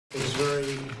It's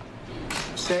very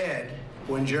sad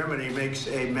when Germany makes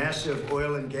a massive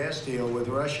oil and gas deal with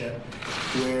Russia,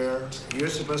 where you're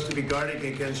supposed to be guarding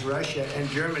against Russia, and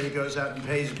Germany goes out and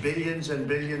pays billions and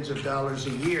billions of dollars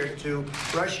a year to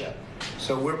Russia.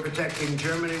 So we're protecting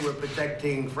Germany, we're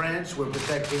protecting France, we're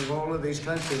protecting all of these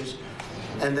countries.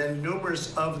 And then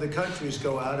numerous of the countries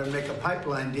go out and make a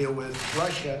pipeline deal with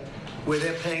Russia, where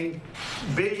they're paying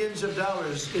billions of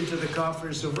dollars into the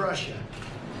coffers of Russia.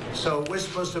 So we're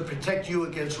supposed to protect you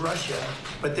against Russia,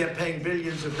 but they're paying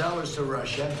billions of dollars to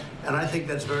Russia, and I think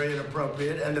that's very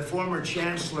inappropriate. And the former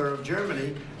chancellor of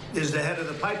Germany is the head of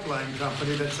the pipeline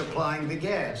company that's supplying the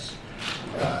gas.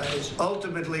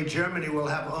 Ultimately, Germany will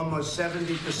have almost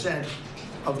 70%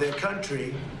 of their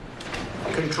country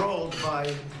controlled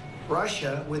by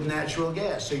Russia with natural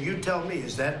gas. So you tell me,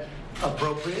 is that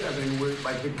appropriate? I mean,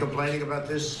 I've been complaining about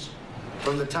this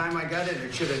from the time I got in.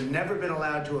 It should have never been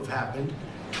allowed to have happened.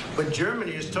 But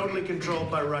Germany is totally controlled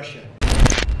by Russia.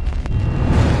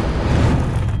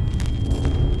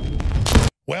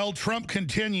 Well, Trump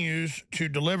continues to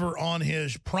deliver on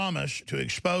his promise to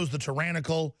expose the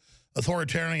tyrannical,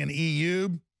 authoritarian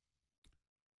EU,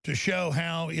 to show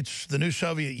how it's the new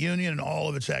Soviet Union and all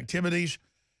of its activities,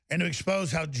 and to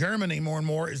expose how Germany more and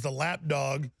more is the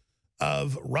lapdog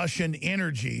of Russian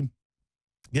energy,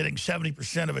 getting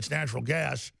 70% of its natural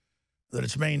gas, that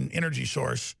its main energy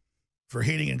source for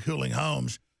heating and cooling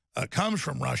homes, comes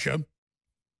from Russia.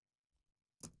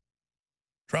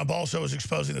 Trump also is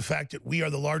exposing the fact that we are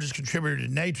the largest contributor to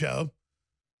NATO,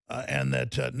 and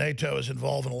that NATO is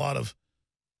involved in a lot of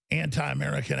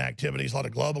anti-American activities, a lot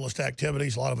of globalist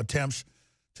activities, a lot of attempts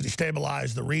to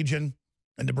destabilize the region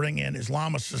and to bring in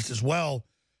Islamists as well.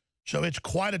 So it's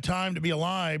quite a time to be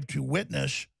alive to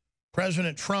witness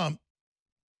President Trump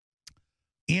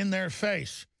in their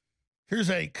face. Here's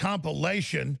a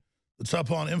compilation that's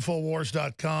up on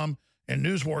Infowars.com and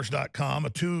Newswars.com, a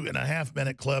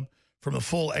 2.5-minute clip from the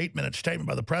full 8-minute statement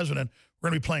by the president. We're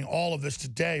going to be playing all of this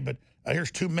today, but here's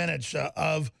 2 minutes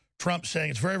of Trump saying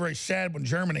it's very, very sad when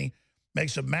Germany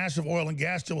makes a massive oil and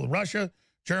gas deal with Russia.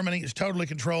 Germany is totally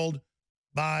controlled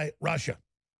by Russia.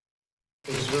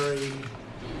 It's very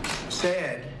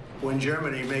sad when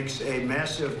Germany makes a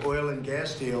massive oil and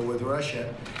gas deal with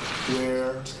Russia,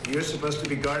 where you're supposed to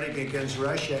be guarding against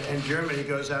Russia, and Germany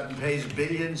goes out and pays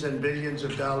billions and billions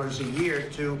of dollars a year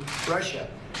to Russia.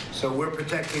 So we're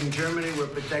protecting Germany, we're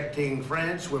protecting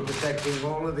France, we're protecting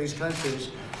all of these countries.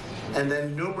 And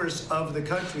then numerous of the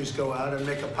countries go out and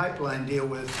make a pipeline deal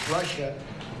with Russia,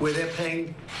 where they're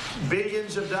paying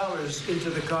billions of dollars into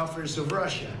the coffers of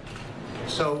Russia.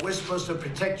 So we're supposed to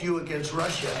protect you against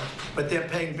Russia, but they're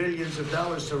paying billions of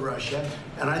dollars to Russia,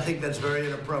 and I think that's very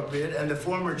inappropriate. And the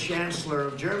former chancellor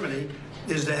of Germany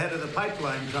is the head of the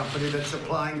pipeline company that's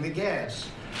supplying the gas.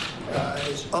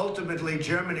 Ultimately,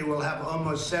 Germany will have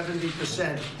almost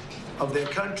 70% of their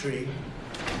country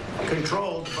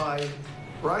controlled by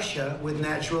Russia with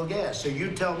natural gas. So you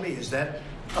tell me, is that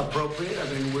appropriate?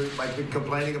 I mean, I've been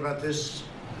complaining about this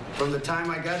from the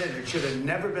time I got in. It should have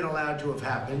never been allowed to have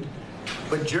happened.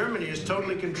 But Germany is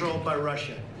totally controlled by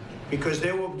Russia, because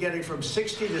they were getting from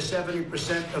 60 to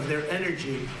 70% of their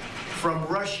energy from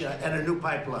Russia and a new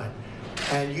pipeline.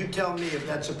 And you tell me if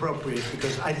that's appropriate,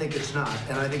 because I think it's not.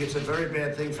 And I think it's a very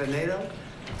bad thing for NATO,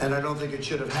 and I don't think it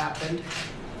should have happened.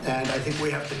 And I think we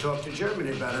have to talk to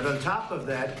Germany about it. On top of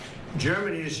that,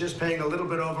 Germany is just paying a little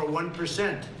bit over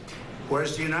 1%,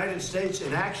 whereas the United States,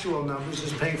 in actual numbers,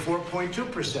 is paying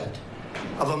 4.2%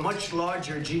 of a much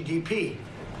larger GDP.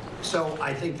 So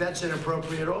I think that's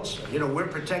inappropriate also. You know, we're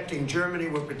protecting Germany,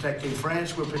 we're protecting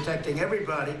France, we're protecting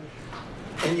everybody,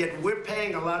 and yet we're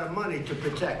paying a lot of money to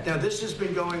protect. Now, this has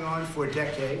been going on for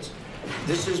decades.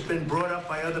 This has been brought up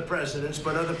by other presidents,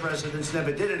 but other presidents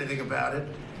never did anything about it,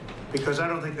 because I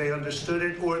don't think they understood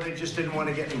it, or they just didn't want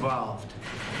to get involved.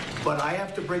 But I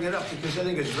have to bring it up because I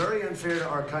think it's very unfair to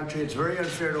our country. It's very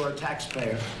unfair to our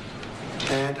taxpayer.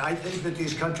 And I think that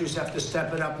these countries have to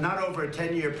step it up, not over a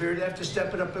 10-year period. They have to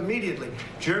step it up immediately.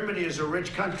 Germany is a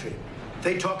rich country.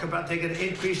 They talk about they're going to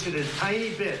increase it a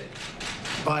tiny bit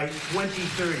by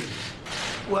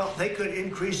 2030. Well, they could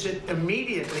increase it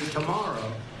immediately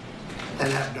tomorrow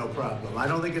and have no problem. I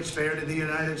don't think it's fair to the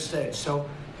United States. So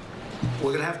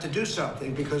we're going to have to do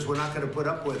something, because we're not going to put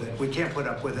up with it. We can't put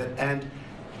up with it, and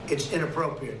it's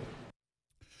inappropriate.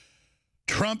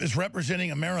 Trump is representing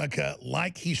America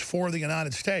like he's for the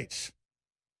United States.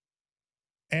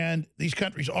 And these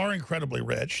countries are incredibly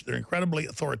rich. They're incredibly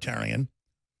authoritarian.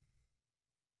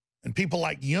 And people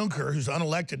like Juncker, who's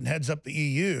unelected and heads up the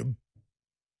EU,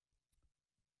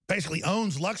 basically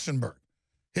owns Luxembourg.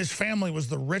 His family was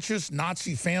the richest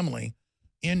Nazi family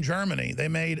in Germany, they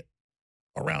made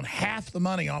around half the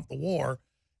money off the war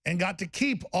and got to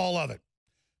keep all of it.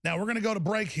 Now, we're going to go to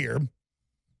break here.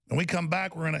 When we come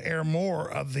back, we're going to air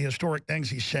more of the historic things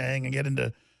he's saying and get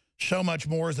into so much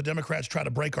more as the Democrats try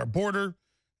to break our border,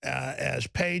 as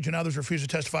Page and others refuse to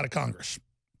testify to Congress.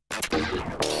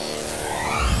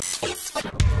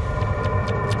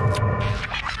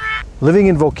 Living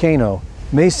in Volcano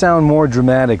may sound more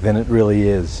dramatic than it really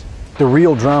is. The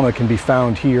real drama can be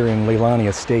found here in Leilani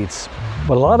Estates.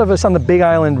 But a lot of us on the Big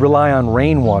Island rely on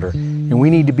rainwater, and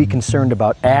we need to be concerned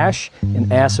about ash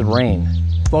and acid rain.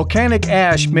 Volcanic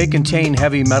ash may contain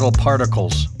heavy metal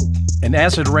particles, and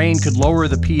acid rain could lower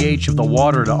the pH of the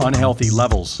water to unhealthy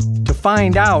levels. To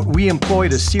find out, we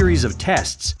employed a series of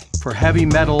tests for heavy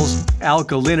metals,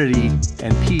 alkalinity,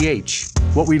 and pH.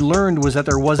 What we learned was that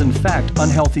there was in fact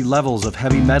unhealthy levels of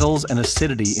heavy metals and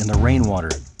acidity in the rainwater.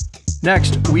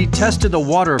 Next, we tested the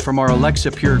water from our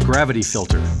Alexa Pure gravity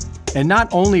filter. And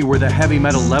not only were the heavy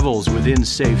metal levels within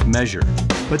safe measure,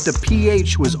 but the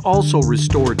pH was also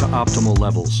restored to optimal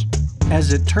levels.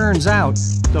 As it turns out,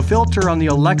 the filter on the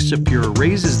Alexa Pure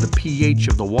raises the pH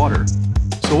of the water.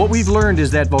 So what we've learned is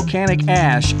that volcanic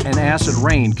ash and acid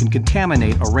rain can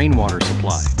contaminate a rainwater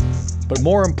supply. But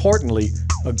more importantly,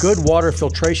 a good water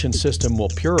filtration system will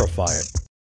purify it.